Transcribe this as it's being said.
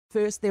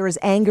First, there is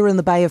anger in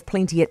the Bay of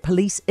Plenty at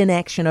police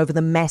inaction over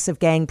the massive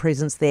gang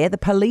presence there. The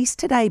police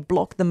today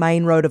blocked the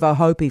main road of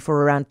Ōpōtiki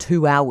for around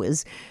 2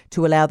 hours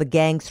to allow the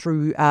gang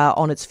through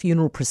on its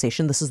funeral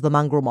procession. This is the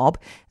mongrel mob.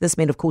 This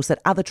meant, of course,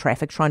 that other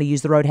traffic trying to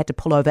use the road had to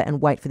pull over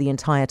and wait for the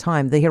entire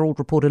time. The Herald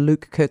reporter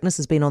Luke Kirkness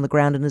has been on the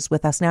ground and is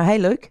with us now. Hey,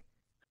 Luke.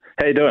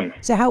 How you doing?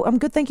 So I'm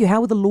good, thank you.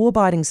 How are the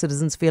law-abiding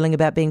citizens feeling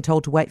about being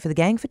told to wait for the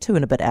gang for 2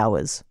 and a bit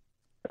hours?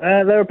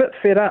 They're a bit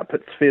fed up,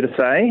 it's fair to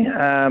say.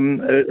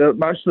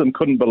 Most of them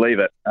couldn't believe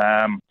it.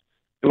 There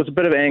was a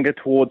bit of anger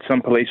towards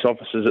some police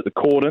officers at the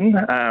cordon,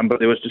 but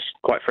there was just,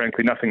 quite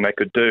frankly, nothing they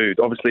could do.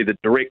 Obviously, the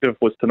directive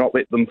was to not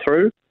let them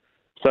through.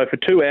 So for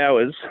 2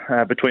 hours,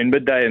 between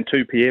midday and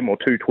 2 p.m. or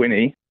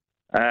 2:20,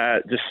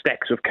 just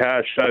stacks of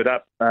cars showed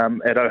up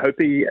at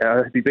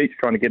Ōpōtiki Beach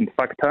trying to get into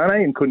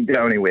Whakatane and couldn't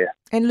go anywhere.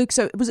 And Luke,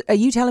 are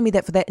you telling me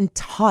that for that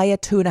entire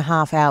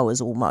 2.5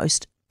 hours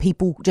almost,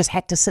 people just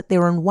had to sit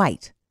there and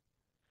wait?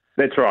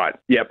 That's right.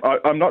 Yep.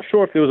 I'm not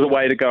sure if there was a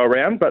way to go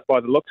around, but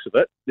by the looks of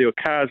it, there were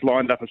cars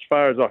lined up as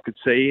far as I could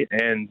see,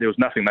 and there was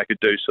nothing they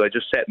could do. So they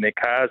just sat in their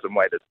cars and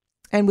waited.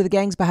 And were the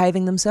gangs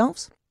behaving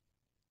themselves?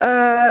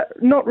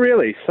 Not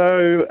really.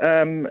 So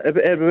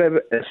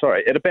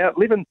at about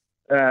 11:20,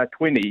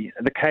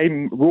 they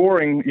came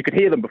roaring. You could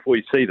hear them before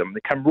you see them.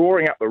 They come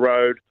roaring up the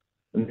road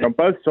and on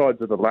both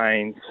sides of the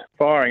lanes,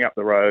 firing up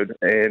the road.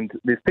 And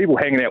there's people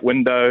hanging out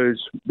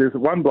windows. There's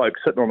one bloke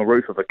sitting on the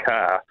roof of a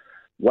car,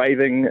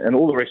 waving and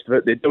all the rest of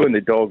it. They're doing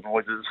their dog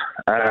noises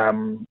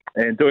and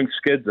doing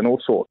skids and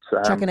all sorts.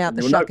 Chucking out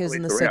the shuckers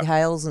and the sig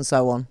hails and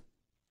so on.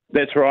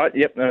 That's right,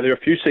 yep. No, there are a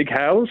few sig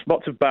hails,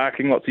 lots of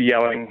barking, lots of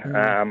yelling,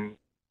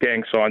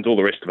 gang signs, all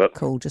the rest of it.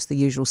 Cool, just the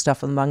usual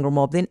stuff of the mongrel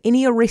mob. Then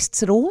any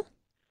arrests at all?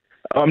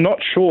 I'm not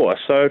sure.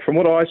 So from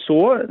what I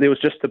saw, there was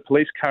just a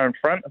police car in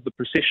front of the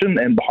procession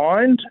and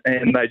behind,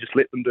 and they just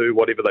let them do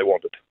whatever they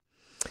wanted.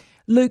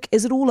 Luke,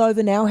 is it all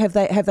over now? Have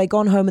they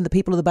gone home and the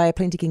people of the Bay of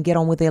Plenty can get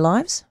on with their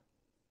lives?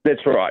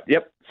 That's right,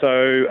 yep.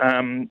 So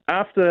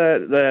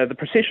after the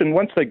procession,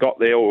 once they got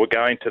there or were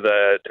going to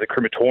the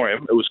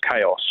crematorium, it was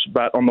chaos.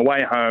 But on the way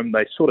home,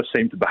 they sort of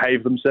seemed to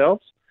behave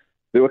themselves.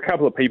 There were a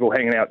couple of people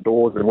hanging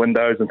outdoors and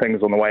windows and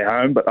things on the way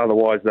home, but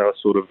otherwise they were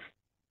sort of,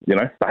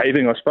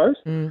 behaving, I suppose.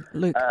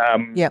 Luke,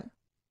 yeah.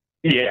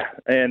 Yeah,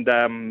 and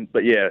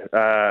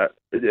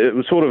it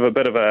was sort of a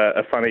bit of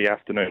a funny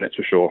afternoon, that's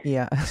for sure.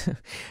 Yeah,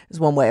 it's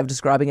one way of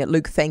describing it.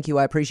 Luke, thank you.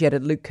 I appreciate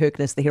it. Luke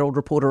Kirkness, the Herald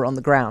reporter on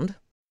the ground.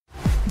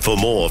 For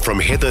more from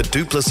Heather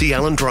du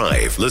Plessis-Allen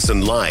Drive,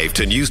 listen live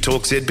to News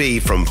Talk ZB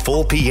from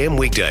 4 p.m.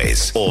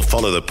 weekdays or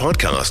follow the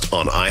podcast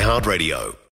on iHeartRadio.